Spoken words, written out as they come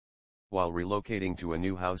While relocating to a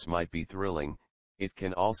new house might be thrilling, it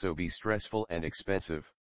can also be stressful and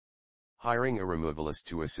expensive. Hiring a removalist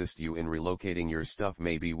to assist you in relocating your stuff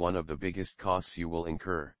may be one of the biggest costs you will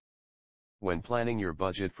incur. When planning your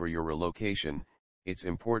budget for your relocation, it's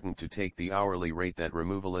important to take the hourly rate that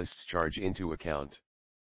removalists charge into account.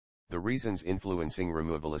 The reasons influencing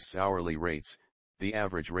removalists' hourly rates, the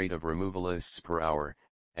average rate of removalists per hour,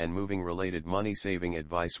 and moving-related money-saving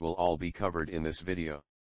advice will all be covered in this video.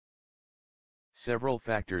 Several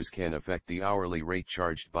factors can affect the hourly rate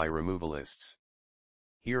charged by removalists.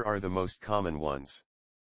 Here are the most common ones.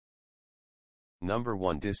 Number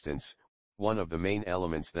 1. Distance. One of the main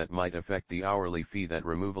elements that might affect the hourly fee that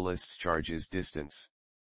removalists charge is distance.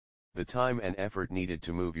 The time and effort needed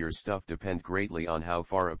to move your stuff depend greatly on how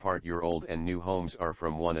far apart your old and new homes are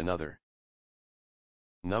from one another.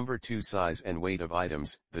 Number 2. Size and weight of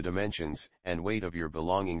items. The dimensions and weight of your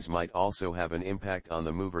belongings might also have an impact on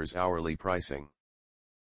the mover's hourly pricing.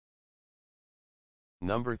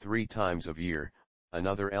 Number 3. Times of year.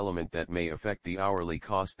 Another element that may affect the hourly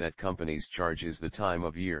cost that companies charge is the time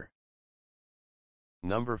of year.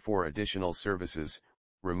 Number 4. Additional services.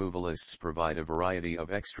 Removalists provide a variety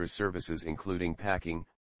of extra services including packing,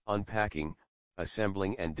 unpacking,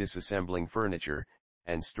 assembling and disassembling furniture,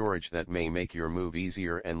 and storage that may make your move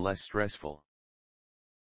easier and less stressful.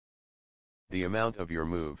 The amount of your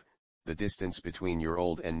move, the distance between your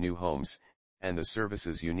old and new homes, and the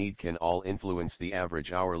services you need can all influence the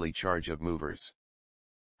average hourly charge of movers.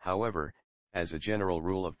 However, as a general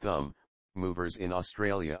rule of thumb, movers in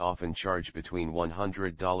Australia often charge between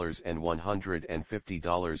 $100 and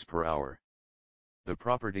 $150 per hour. The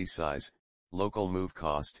property size, local move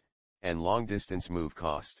cost, and long-distance move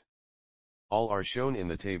cost. All are shown in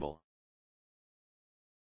the table.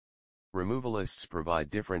 Removalists provide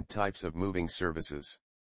different types of moving services.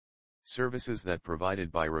 Services that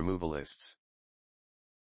provided by removalists.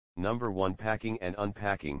 Number 1. Packing and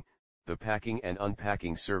unpacking. The packing and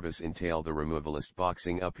unpacking service entail the removalist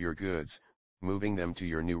boxing up your goods, moving them to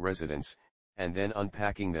your new residence, and then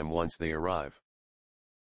unpacking them once they arrive.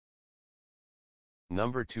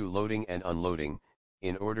 Number 2. Loading and unloading.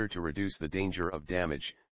 In order to reduce the danger of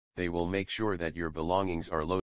damage, they will make sure that your belongings are loaded